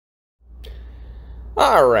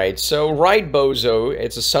All right, so Right Bozo,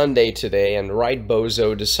 it's a Sunday today, and Right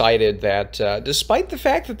Bozo decided that despite the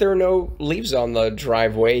fact that there are no leaves on the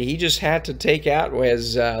driveway, he just had to take out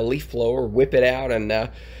his leaf blower, whip it out, and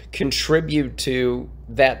contribute to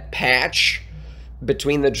that patch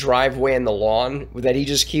between the driveway and the lawn that he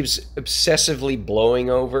just keeps obsessively blowing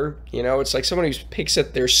over. You know, it's like someone who picks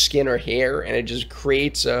at their skin or hair, and it just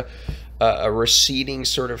creates a receding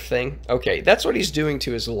sort of thing. Okay, that's what he's doing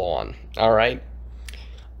to his lawn, all right?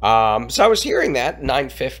 So I was hearing that,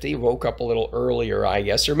 9:50, woke up a little earlier, I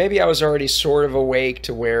guess, or maybe I was already sort of awake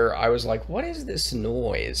to where I was like, what is this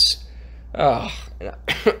noise? Oh,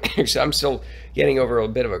 I'm still getting over a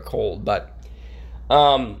bit of a cold, but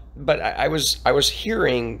I was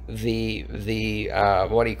hearing the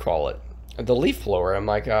what do you call it? The leaf blower. I'm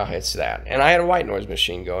like, oh, it's that. And I had a white noise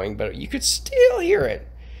machine going, but you could still hear it.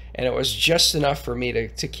 And it was just enough for me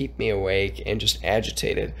to keep me awake and just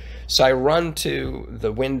agitated. So I run to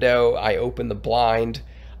the window, I open the blind,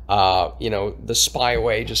 you know, the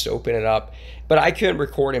spyway, just open it up. But I couldn't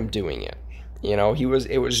record him doing it. You know,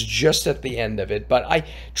 it was just at the end of it. But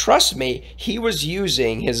trust me, he was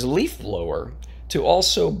using his leaf blower to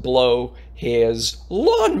also blow his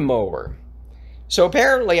lawnmower. So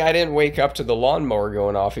apparently I didn't wake up to the lawnmower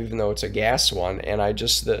going off, even though it's a gas one, and I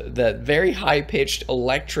just, the very high-pitched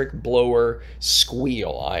electric blower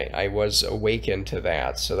squeal, I was awakened to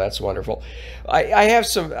that, so that's wonderful. I have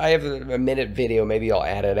a minute video, maybe I'll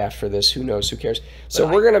add it after this, who knows, who cares. So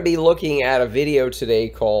we're going to be looking at a video today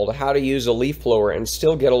called How to Use a Leaf Blower and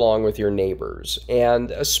Still Get Along with Your Neighbors.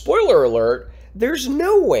 And a spoiler alert, there's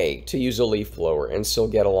no way to use a leaf blower and still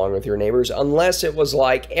get along with your neighbors unless it was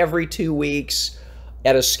like every 2 weeks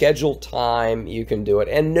at a scheduled time you can do it.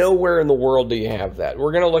 And nowhere in the world do you have that.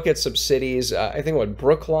 We're going to look at some cities, I think what,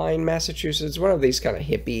 Brookline, Massachusetts, one of these kind of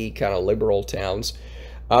hippie, kind of liberal towns.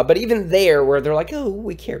 But even there, where they're like, oh,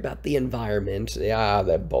 we care about the environment. Yeah,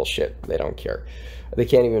 that bullshit. They don't care. They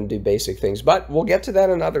can't even do basic things. But we'll get to that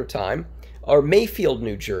another time. Or Mayfield,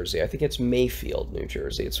 New Jersey. I think it's Mayfield, New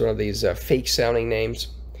Jersey. It's one of these fake-sounding names.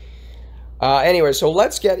 Anyway, so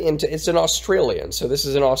let's get into, it's an Australian. So this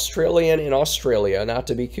is an Australian in Australia, not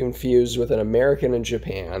to be confused with an American in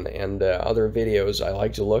Japan and other videos I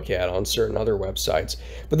like to look at on certain other websites.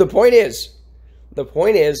 But the point is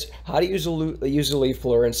how to use a leaf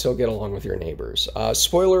blower and still get along with your neighbors.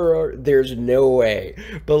 Spoiler, there's no way,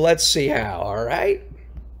 but let's see how, all right?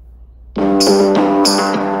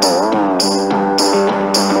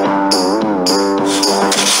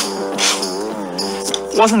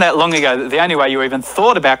 Wasn't that long ago that the only way you even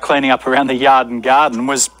thought about cleaning up around the yard and garden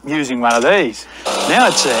was using one of these. Now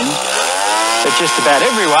it seems that just about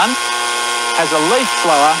everyone has a leaf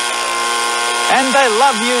blower and they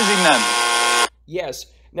love using them. Yes.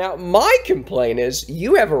 Now, my complaint is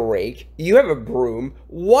you have a rake, you have a broom,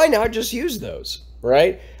 why not just use those,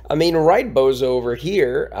 right? I mean, Right Bozo over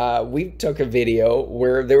here, we took a video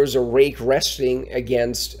where there was a rake resting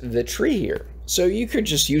against the tree here. So you could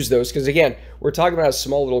just use those, because again, we're talking about a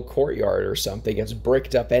small little courtyard or something. It's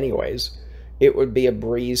bricked up anyways. It would be a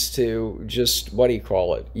breeze to just, what do you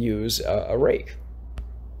call it, use a rake.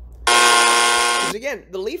 Because again,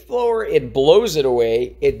 the leaf blower, it blows it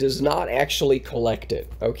away. It does not actually collect it,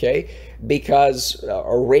 okay? Because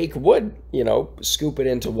a rake would, you know, scoop it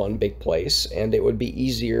into one big place, and it would be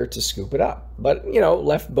easier to scoop it up. But, you know,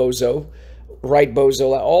 Left Bozo, Right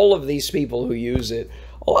Bozo, all of these people who use it,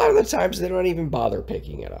 a lot of the times they don't even bother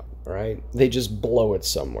picking it up, right? They just blow it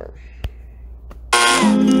somewhere.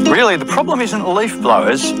 Really, the problem isn't leaf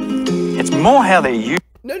blowers, it's more how they're used.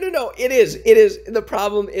 No, it is. The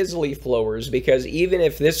problem is leaf blowers, because even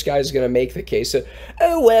if this guy's going to make the case of,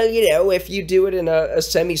 oh, well, you know, if you do it in a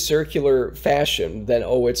semicircular fashion, then,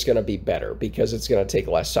 oh, it's going to be better because it's going to take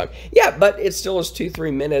less time. Yeah, but it still is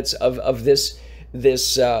 2-3 minutes of this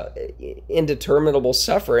indeterminable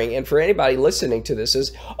suffering. And for anybody listening to this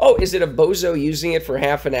is, oh, is it a bozo using it for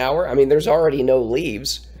half an hour? I mean, there's already no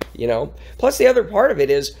leaves, you know. Plus the other part of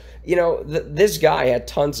it is, you know, this guy had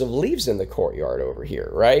tons of leaves in the courtyard over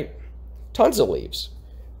here, right? Tons of leaves.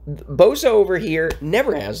 Bozo over here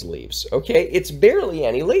never has leaves, okay? It's barely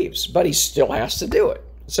any leaves, but he still has to do it.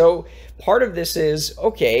 So part of this is,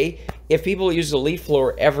 okay, if people use the leaf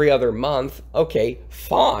blower every other month, okay,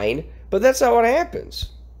 fine. But that's not what happens.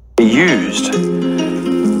 Used.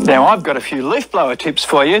 Now, I've got a few leaf blower tips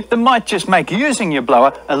for you that might just make using your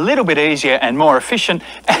blower a little bit easier and more efficient,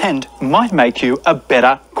 and might make you a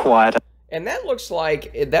better, quieter. And that looks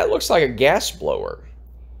like a gas blower,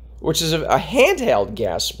 which is a handheld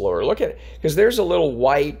gas blower. Look at it, because there's a little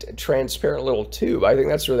white, transparent little tube. I think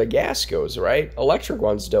that's where the gas goes, right? Electric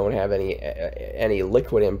ones don't have any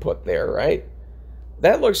liquid input there, right?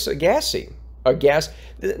 That looks gassy. A gas.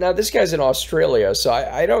 Now, this guy's in Australia, so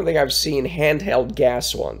I don't think I've seen handheld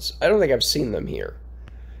gas ones. I don't think I've seen them here.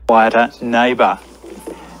 Quieter neighbour.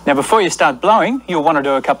 Now, before you start blowing, you'll want to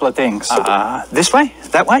do a couple of things. This way,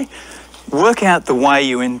 that way. Work out the way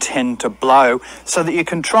you intend to blow so that you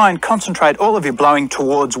can try and concentrate all of your blowing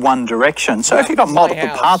towards one direction. So if you've got multiple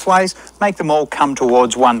pathways, make them all come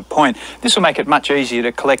towards one point. This will make it much easier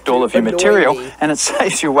to collect all of your material, and it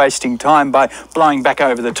saves you wasting time by blowing back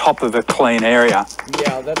over the top of a clean area.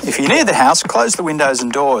 Yeah, if you're near the house, close the windows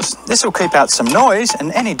and doors. This will keep out some noise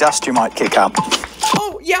and any dust you might kick up.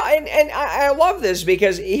 Oh, yeah, and I love this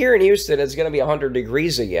because here in Houston, it's going to be 100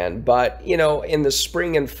 degrees again. But, you know, in the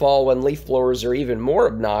spring and fall when leaf blowers are even more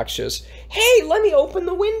obnoxious, hey, let me open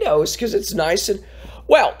the windows because it's nice and...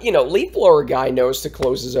 Well, you know, leaf blower guy knows to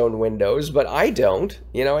close his own windows, but I don't,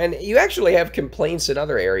 you know. And you actually have complaints in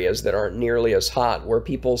other areas that aren't nearly as hot where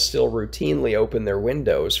people still routinely open their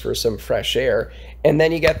windows for some fresh air. And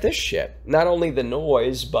then you get this shit. Not only the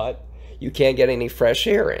noise, but you can't get any fresh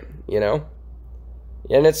air in, you know.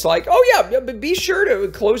 And it's like, oh yeah, but be sure to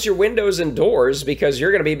close your windows and doors because you're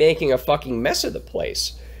going to be making a fucking mess of the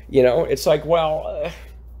place. You know, it's like, well...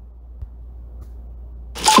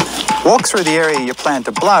 Walk through the area you plan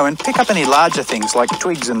to blow and pick up any larger things like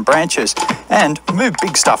twigs and branches and move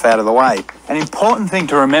big stuff out of the way. An important thing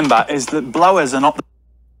to remember is that blowers are not the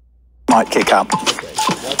might kick up.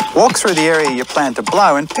 Walk through the area you plan to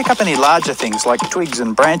blow and pick up any larger things like twigs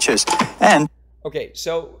and branches and... Okay,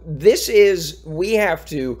 so this is, we have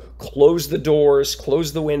to close the doors,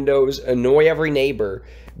 close the windows, annoy every neighbor,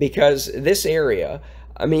 because this area,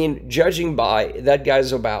 I mean, judging by, that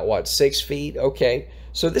guy's about, what, 6 feet? Okay,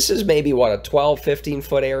 so this is maybe, what, a 12,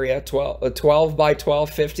 15-foot area? 12 by 12,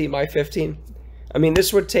 15 by 15? I mean,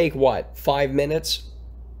 this would take, what, 5 minutes?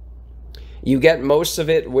 You get most of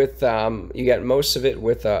it with, a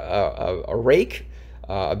rake,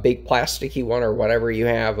 a big plasticky one or whatever you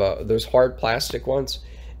have, those hard plastic ones,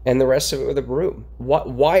 and the rest of it with a broom.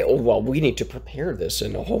 Why? Oh, well, we need to prepare this,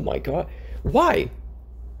 and oh my God, why?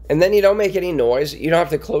 And then you don't make any noise. You don't have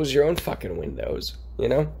to close your own fucking windows, you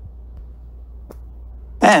know?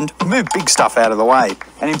 And move big stuff out of the way.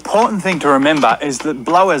 An important thing to remember is that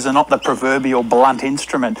blowers are not the proverbial blunt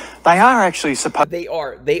instrument. They are actually supposed... They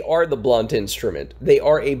are the blunt instrument. They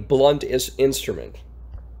are a blunt instrument.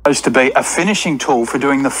 Supposed to be a finishing tool for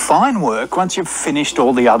doing the fine work once you've finished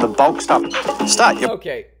all the other bulk stuff.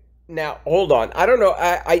 Okay, now hold on. I don't know.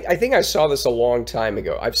 I think I saw this a long time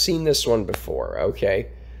ago. I've seen this one before. Okay.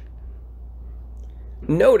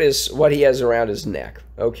 Notice what he has around his neck.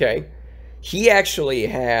 Okay, he actually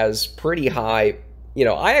has pretty high. You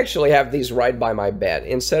know, I actually have these right by my bed.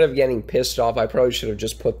 Instead of getting pissed off, I probably should have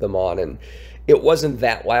just put them on and. It wasn't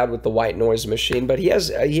that loud with the white noise machine, but he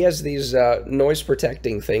has these noise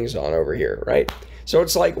protecting things on over here, right? So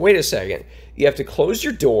it's like, wait a second. You have to close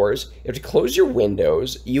your doors. You have to close your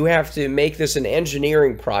windows. You have to make this an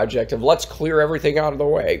engineering project of let's clear everything out of the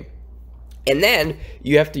way. And then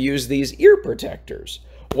you have to use these ear protectors.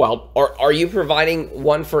 Well, are you providing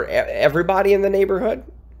one for everybody in the neighborhood?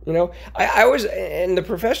 You know, I always, and the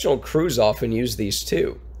professional crews often use these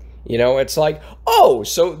too. You know, it's like, oh,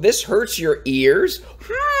 so this hurts your ears?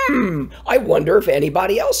 I wonder if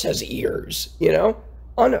anybody else has ears, you know?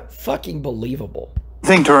 Unfucking believable.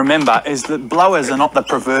 Thing to remember is that blowers are not the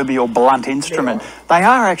proverbial blunt instrument. They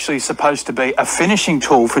are actually supposed to be a finishing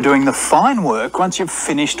tool for doing the fine work once you've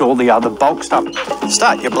finished all the other bulk stuff.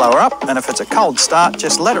 Start your blower up, and if it's a cold start,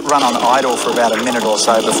 just let it run on idle for about a minute or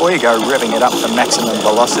so before you go revving it up to maximum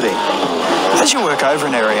velocity. As you work over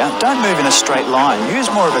an area, don't move in a straight line.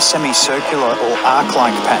 Use more of a semicircular or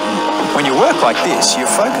arc-like pattern. When you work like this, you're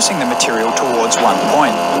focusing the material towards one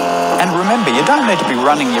point. And remember, you don't need to be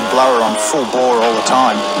running your blower on full bore all the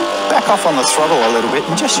time. Back off on the throttle a little bit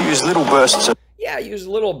and just use little bursts of... Yeah, use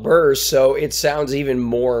little bursts so it sounds even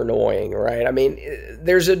more annoying, right? I mean,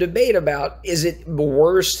 there's a debate about, is it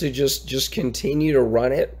worse to just continue to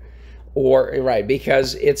run it? Or, right,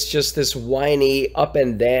 because it's just this whiny up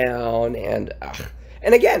and down and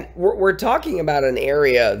again, we're talking about an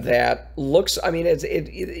area that looks, I mean,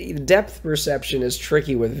 depth perception is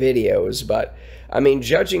tricky with videos, but I mean,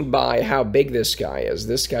 judging by how big this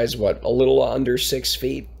guy's what, a little under 6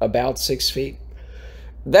 feet, about 6 feet.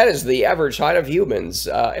 That is the average height of humans,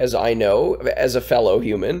 as I know, as a fellow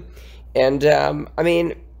human. And, I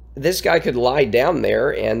mean, this guy could lie down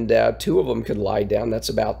there, and two of them could lie down. That's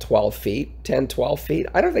about 12 feet, 10, 12 feet.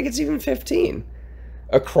 I don't think it's even 15.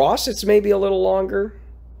 Across, it's maybe a little longer.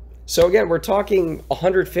 So again, we're talking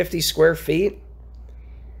 150 square feet.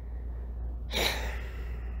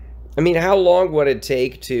 I mean, how long would it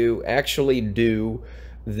take to actually do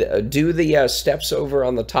the steps over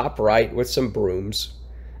on the top right with some brooms,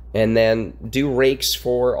 and then do rakes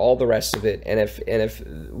for all the rest of it? And if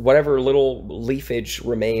whatever little leafage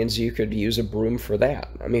remains, you could use a broom for that.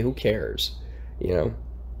 I mean, who cares, you know?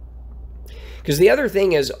 Because the other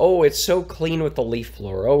thing is, oh, it's so clean with the leaf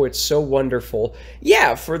blower. Oh, it's so wonderful.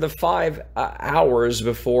 Yeah, for the 5 hours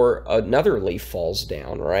before another leaf falls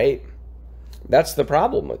down, right? That's the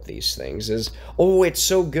problem with these things is, oh, it's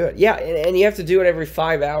so good. Yeah, and you have to do it every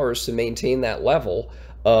 5 hours to maintain that level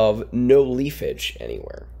of no leafage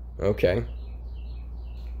anywhere. Okay.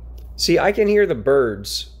 See, I can hear the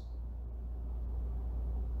birds.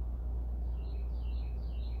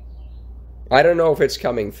 I don't know if it's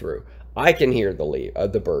coming through. I can hear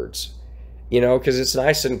the birds, you know, because it's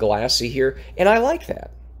nice and glassy here, and I like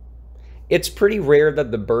that. It's pretty rare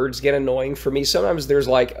that the birds get annoying for me. Sometimes there's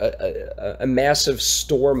like a massive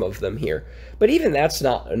storm of them here, but even that's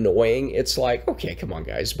not annoying. It's like, okay, come on,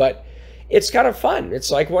 guys, but it's kind of fun.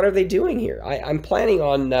 It's like, what are they doing here? I'm planning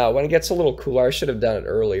on, when it gets a little cooler, I should have done it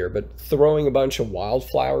earlier, but throwing a bunch of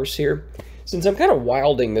wildflowers here, since I'm kind of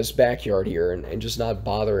wilding this backyard here and just not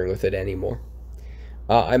bothering with it anymore.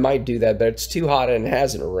 I might do that, but it's too hot and it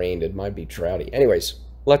hasn't rained. It might be droughty. Anyways,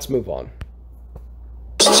 let's move on.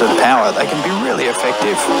 Of power, they can be really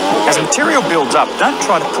effective. As material builds up, don't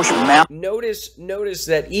try to push them out. Notice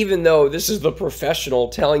that even though this is the professional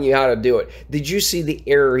telling you how to do it, did you see the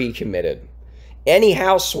error he committed? Any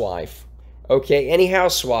housewife, okay, any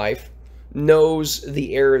housewife knows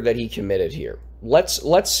the error that he committed here. Let's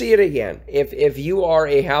see it again. If you are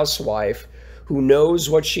a housewife who knows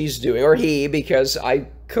what she's doing, or he, because I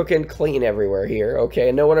cook and clean everywhere here, okay,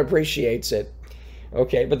 and no one appreciates it.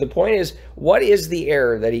 Okay, but the point is, what is the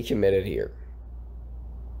error that he committed here?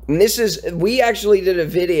 And this is, we actually did a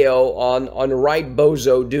video on right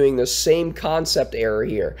bozo doing the same concept error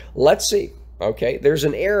here. Let's see. Okay, there's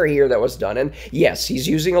an error here that was done, and yes, he's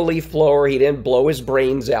using a leaf blower. He didn't blow his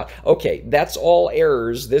brains out. Okay, that's all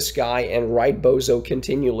errors this guy and right bozo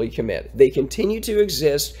continually commit. They continue to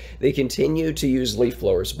exist. They continue to use leaf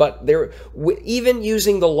blowers, but they're even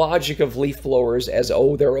using the logic of leaf blowers as,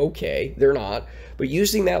 oh, they're okay. They're not. But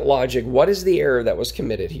using that logic, what is the error that was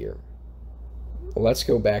committed here? Well, let's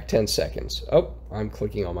go back 10 seconds. Oh, I'm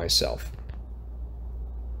clicking on myself.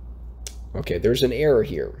 Okay, there's an error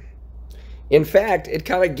here. In fact, it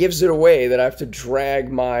kind of gives it away that I have to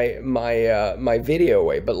drag my video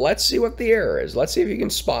away. But let's see what the error is. Let's see if you can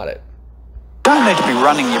spot it. You don't need to be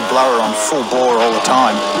running your blower on full bore all the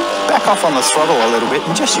time. Back off on the throttle a little bit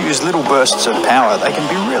and just use little bursts of power. They can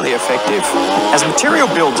be really effective. As material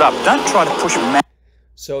builds up, don't try to push them out.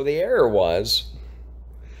 So the error was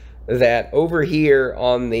that over here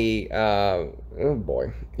on the, oh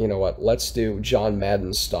boy, you know what? Let's do John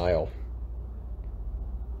Madden style.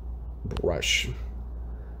 Brush.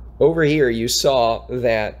 Over here you saw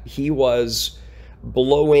that he was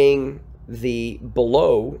blowing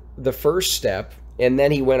below the first step, and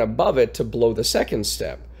then he went above it to blow the second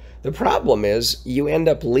step. The problem is you end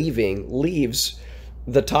up leaves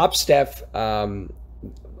the top step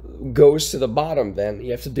goes to the bottom, then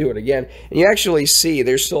you have to do it again, and you actually see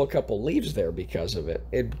there's still a couple leaves there because of it.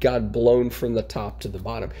 It got blown from the top to the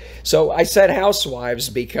bottom. So I said housewives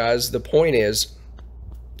because the point is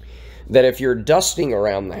that if you're dusting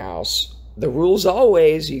around the house, the rule's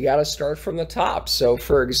always you got to start from the top. So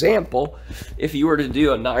for example, if you were to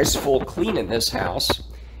do a nice full clean in this house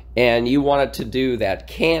and you wanted to do that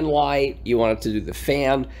can light, you wanted to do the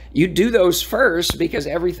fan, you do those first because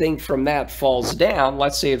everything from that falls down.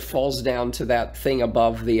 Let's say it falls down to that thing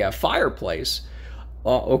above the fireplace.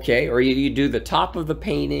 Okay, or you do the top of the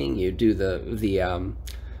painting, you do the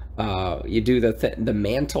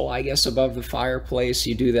mantle, I guess, above the fireplace.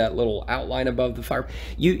 You do that little outline above the fire.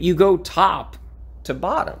 You go top to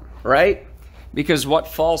bottom, right? Because what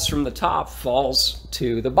falls from the top falls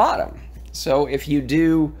to the bottom. So if you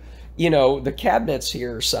do, you know, the cabinets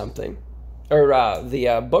here or something, or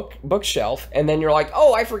the bookshelf, and then you're like,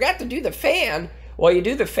 oh, I forgot to do the fan. Well, you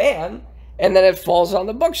do the fan, and then it falls on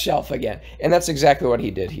the bookshelf again. And that's exactly what he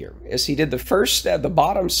did here. Is he did the first step, the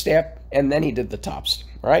bottom step, and then he did the top step,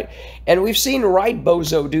 right? And we've seen right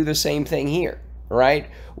bozo do the same thing here, right?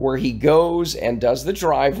 Where he goes and does the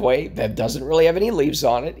driveway that doesn't really have any leaves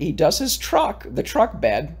on it. He does his truck, the truck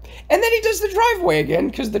bed, and then he does the driveway again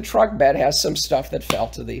because the truck bed has some stuff that fell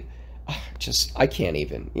to the... I can't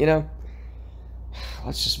even, you know?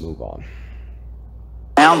 Let's just move on.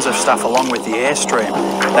 Pounds of stuff along with the airstream.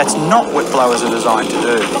 That's not what blowers are designed to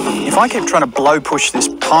do. If I keep trying to blow push this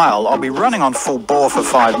pile, I'll be running on full bore for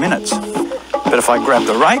 5 minutes. But if I grab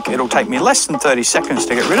the rake, it'll take me less than 30 seconds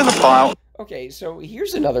to get rid of the pile. Okay, so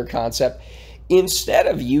here's another concept. Instead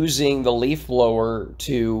of using the leaf blower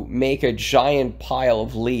to make a giant pile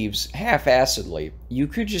of leaves half-assedly, you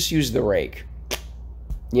could just use the rake.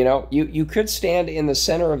 You know, you could stand in the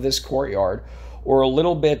center of this courtyard or a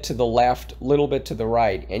little bit to the left, a little bit to the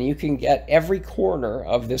right, and you can get every corner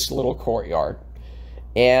of this little courtyard.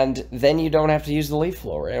 And then you don't have to use the leaf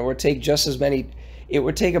blower. And it would take just as many... It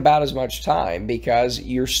would take about as much time because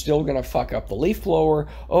you're still going to fuck up the leaf blower.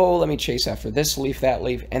 Oh, let me chase after this leaf, that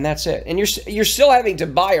leaf, and that's it. And you're still having to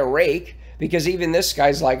buy a rake because even this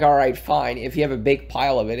guy's like, all right, fine. If you have a big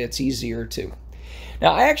pile of it, it's easier too.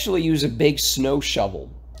 Now, I actually use a big snow shovel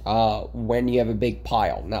when you have a big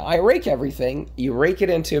pile. Now, I rake everything. You rake it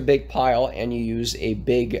into a big pile and you use a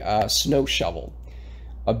big snow shovel,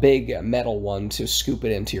 a big metal one to scoop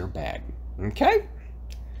it into your bag. Okay?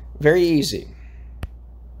 Very easy.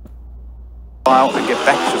 And get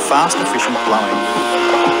back to fast, efficient blowing.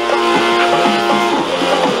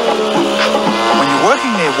 When you're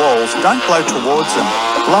working near walls, don't blow towards them,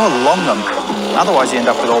 blow along them, otherwise you end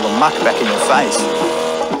up with all the muck back in your face.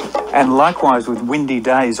 And likewise with windy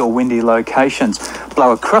days or windy locations,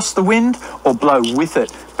 blow across the wind or blow with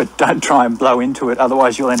it, but don't try and blow into it,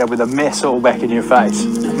 otherwise you'll end up with a mess all back in your face.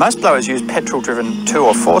 Most blowers use petrol-driven 2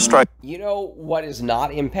 or 4 stroke. You know what is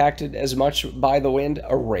not impacted as much by the wind?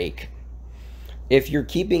 A rake. If you're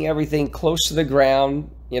keeping everything close to the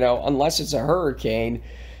ground, you know, unless it's a hurricane,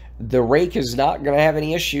 the rake is not going to have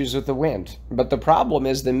any issues with the wind. But the problem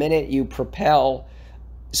is the minute you propel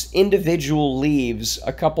individual leaves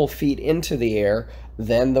a couple feet into the air,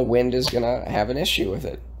 then the wind is going to have an issue with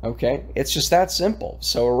it, okay? It's just that simple.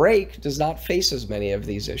 So a rake does not face as many of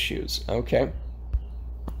these issues, okay?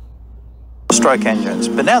 Stroke engines,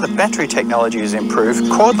 but now that battery technology has improved,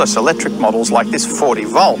 cordless electric models like this 40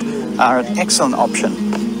 volt are an excellent option.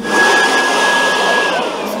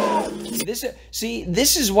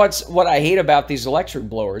 This is what I hate about these electric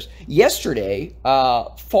blowers. Yesterday,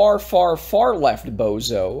 far left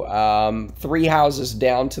bozo, 3 houses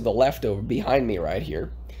down to the left over behind me right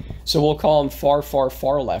here. So we'll call him far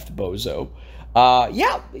left bozo.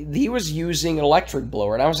 Yeah, he was using an electric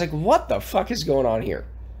blower, and I was like, what the fuck is going on here?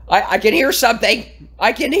 I can hear something.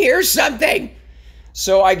 I can hear something.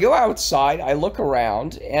 So I go outside, I look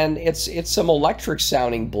around, and it's some electric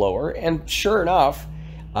sounding blower, and sure enough,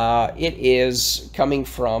 it is coming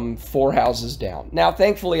from 4 houses down. Now,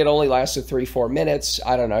 thankfully, it only lasted 3-4 minutes.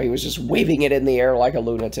 I don't know, he was just waving it in the air like a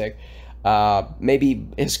lunatic. Maybe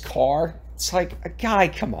his car. It's like, a guy,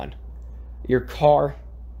 come on. Your car.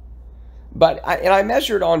 But I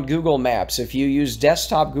measured on Google Maps. If you use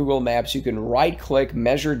desktop Google Maps, you can right-click,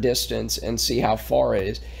 measure distance, and see how far it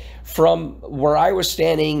is. From where I was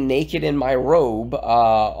standing naked in my robe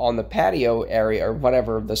on the patio area, or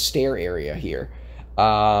whatever, the stair area here,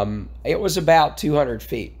 it was about 200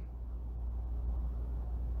 feet.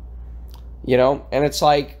 You know, and it's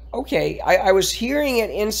like, okay, I was hearing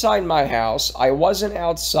it inside my house. I wasn't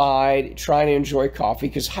outside trying to enjoy coffee,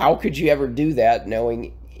 because how could you ever do that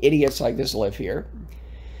knowing idiots like this live here?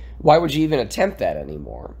 Why would you even attempt that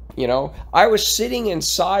anymore? You know, I was sitting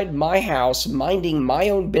inside my house, minding my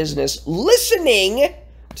own business, listening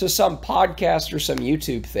to some podcast or some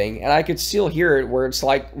YouTube thing, and I could still hear it where it's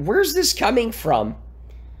like, where's this coming from?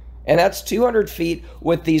 And that's 200 feet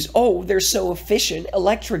with these, oh, they're so efficient,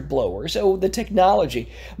 electric blowers, oh, the technology.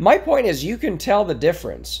 My point is, you can tell the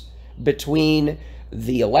difference between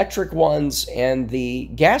the electric ones and the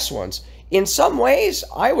gas ones. In some ways,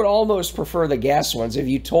 I would almost prefer the gas ones if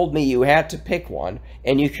you told me you had to pick one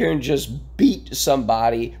and you couldn't just beat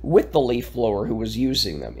somebody with the leaf blower who was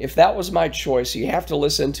using them. If that was my choice, you have to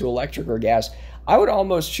listen to electric or gas, I would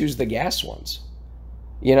almost choose the gas ones.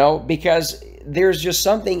 You know, because there's just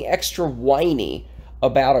something extra whiny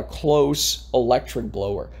about a close electric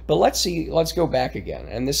blower. But let's go back again.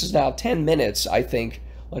 And this is now 10 minutes, I think.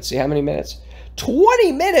 Let's see, how many minutes?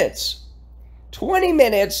 20 minutes! 20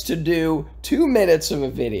 minutes to do 2 minutes of a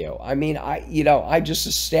video. I mean, I just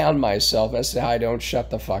astound myself as to how I don't shut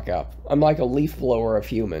the fuck up. I'm like a leaf blower of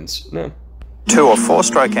humans. No. 2 or 4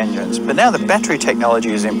 stroke engines, but now that battery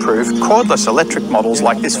technology has improved, cordless electric models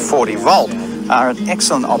like this 40 volt are an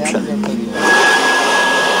excellent option.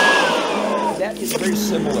 That is very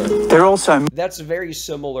similar. They're also... That's very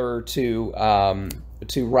similar to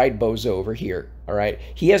Right Bozo over here, all right?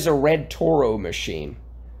 He has a red Toro machine.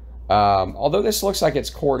 Although this looks like it's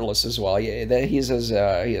cordless as well. He says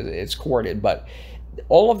it's corded, but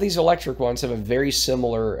all of these electric ones have a very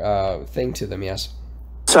similar thing to them, yes.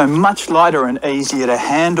 So much lighter and easier to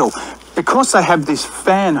handle Because they have this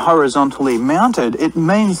fan horizontally mounted, it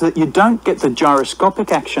means that you don't get the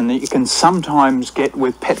gyroscopic action that you can sometimes get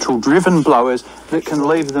with petrol-driven blowers that can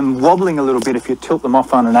leave them wobbling a little bit if you tilt them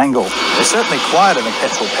off on an angle. They're certainly quieter than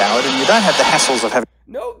petrol-powered, and you don't have the hassles of having...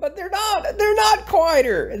 No, but they're not. They're not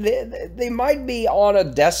quieter. They might be on a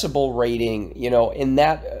decibel rating, you know, in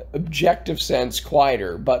that objective sense,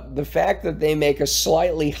 quieter. But the fact that they make a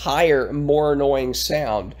slightly higher, more annoying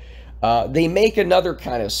sound, they make another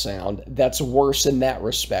kind of sound that's worse in that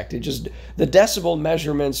respect. It just, the decibel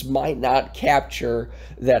measurements might not capture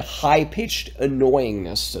that high-pitched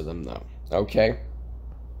annoyingness to them, though. Okay?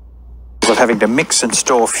 ...of having to mix and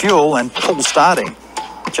store fuel and pull starting.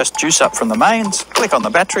 Just juice up from the mains, click on the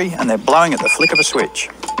battery, and they're blowing at the flick of a switch.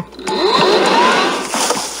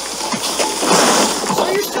 So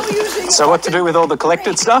you're still using... So what to do with all the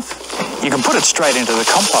collected stuff? You can put it straight into the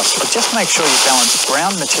compost, but just make sure you balance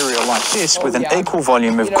brown material like this with an equal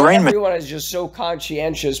volume of green material. Everyone is just so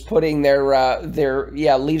conscientious putting their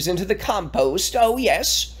leaves into the compost. Oh,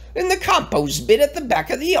 yes, in the compost bin at the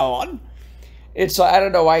back of the yard. It's, I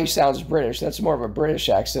don't know why he sounds British. That's more of a British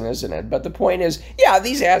accent, isn't it? But the point is, yeah,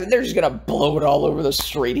 these ads, they're just going to blow it all over the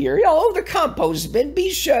street here. Oh, the compost bin,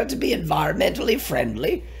 be sure to be environmentally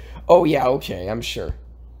friendly. Oh, yeah, okay, I'm sure.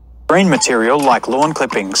 Green material like lawn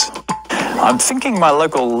clippings. I'm thinking my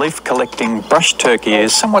local leaf collecting brush turkey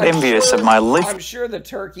is somewhat envious of my leaf... I'm sure the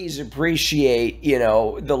turkeys appreciate, you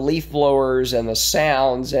know, the leaf blowers and the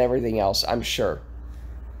sounds and everything else, I'm sure.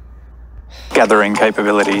 Gathering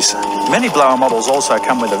capabilities. Many blower models also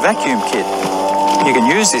come with a vacuum kit. You can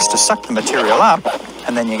use this to suck the material up,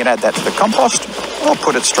 and then you can add that to the compost or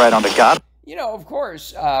put it straight onto garden. You know, of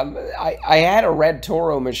course, I had a Red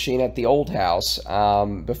Toro machine at the old house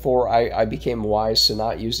before I became wise to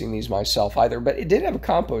not using these myself either, but it did have a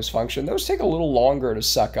compost function. Those take a little longer to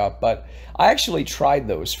suck up, but I actually tried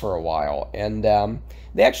those for a while, and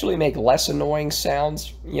they actually make less annoying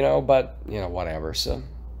sounds, you know, but, you know, whatever, so...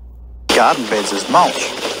 Garden beds as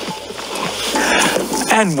mulch.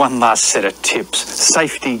 And one last set of tips.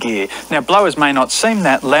 Safety gear. Now, blowers may not seem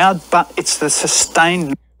that loud, but it's the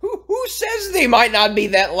sustained... Who says they might not be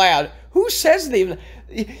that loud? Who says they...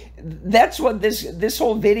 That's what this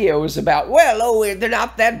whole video is about. Well, oh, they're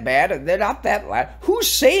not that bad. They're not that loud. Who's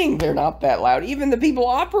saying they're not that loud? Even the people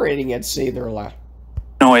operating it say they're loud.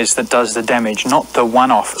 Noise that does the damage, not the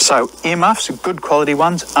one-off. So earmuffs, good quality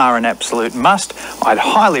ones, are an absolute must. I'd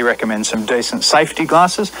highly recommend some decent safety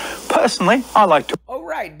glasses. Personally, I like to... Oh,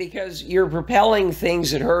 right, because you're propelling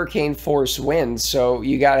things at hurricane force winds, so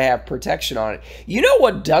you got to have protection on it. You know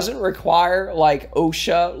what doesn't require, like,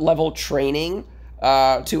 OSHA level training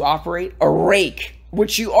to operate? A rake,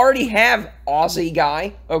 which you already have, Aussie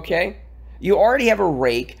guy, okay? You already have a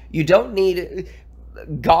rake. You don't need...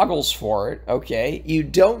 goggles for it, okay? You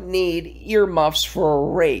don't need earmuffs for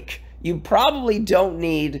a rake. You probably don't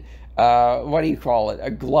need, what do you call it, a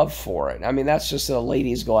glove for it. I mean, that's just a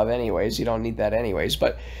lady's glove anyways. You don't need that anyways.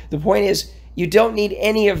 But the point is, you don't need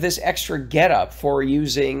any of this extra getup for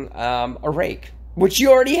using a rake, which you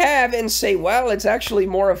already have, and say, well, it's actually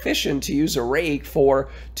more efficient to use a rake for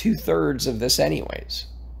 2/3 of this anyways.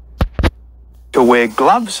 To wear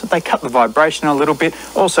gloves, they cut the vibration a little bit,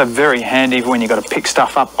 also very handy when you've got to pick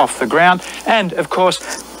stuff up off the ground, and of course,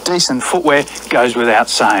 decent footwear goes without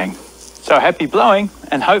saying. So happy blowing,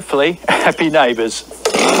 and hopefully, happy neighbours.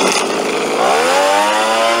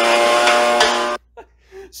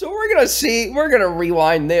 So we're gonna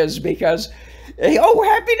rewind this because, oh,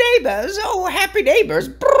 happy neighbors, oh, happy neighbors,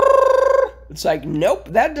 brrr. It's like, nope,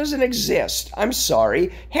 that doesn't exist. I'm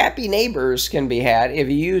sorry. Happy neighbors can be had if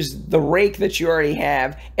you use the rake that you already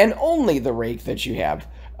have, and only the rake that you have.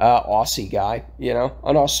 Aussie guy, you know,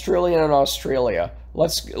 an Australian in Australia.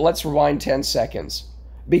 Let's rewind 10 seconds.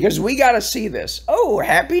 Because we got to see this. Oh,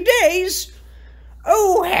 happy days.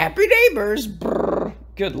 Oh, happy neighbors. Brrr.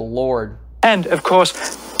 Good Lord. And, of course,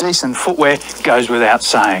 decent footwear goes without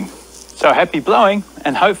saying. So happy blowing,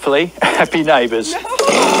 and hopefully, happy neighbours. No.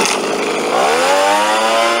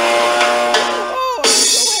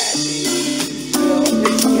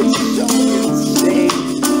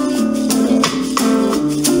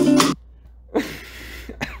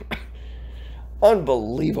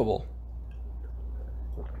 Unbelievable.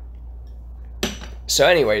 So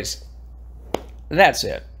anyways, that's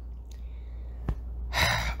it.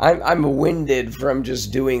 I'm winded from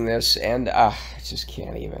just doing this, and I just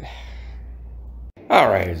can't even.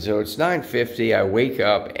 Alright, so it's 9:50, I wake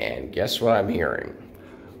up, and guess what I'm hearing?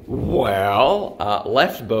 Well,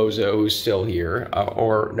 left bozo, who's still here,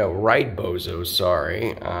 or no, right bozo,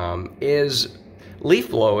 sorry, is leaf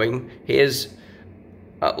blowing his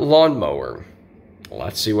lawnmower.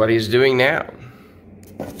 Let's see what he's doing now.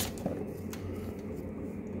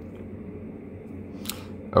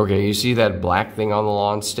 Okay, you see that black thing on the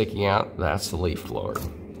lawn sticking out? That's the leaf blower.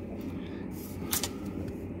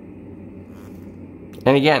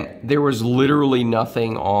 And again, there was literally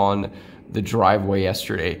nothing on the driveway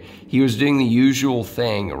yesterday. He was doing the usual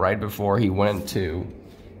thing right before he went to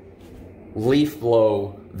leaf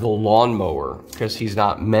blow the lawnmower, because he's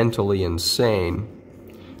not mentally insane,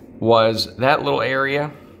 was that little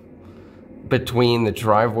area between the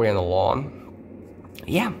driveway and the lawn.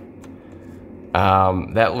 Yeah.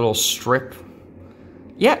 That little strip.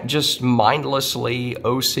 Yeah, just mindlessly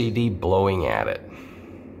OCD blowing at it.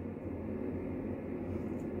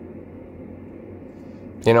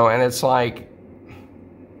 You know, and it's like,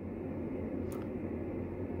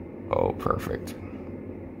 oh, perfect.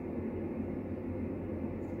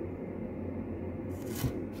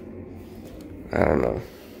 I don't know.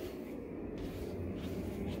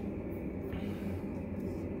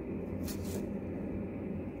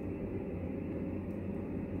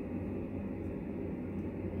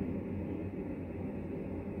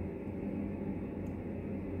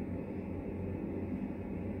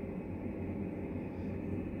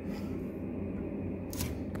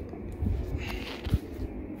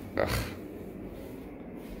 Ugh.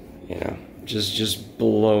 You know, just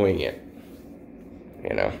blowing it,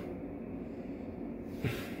 you know.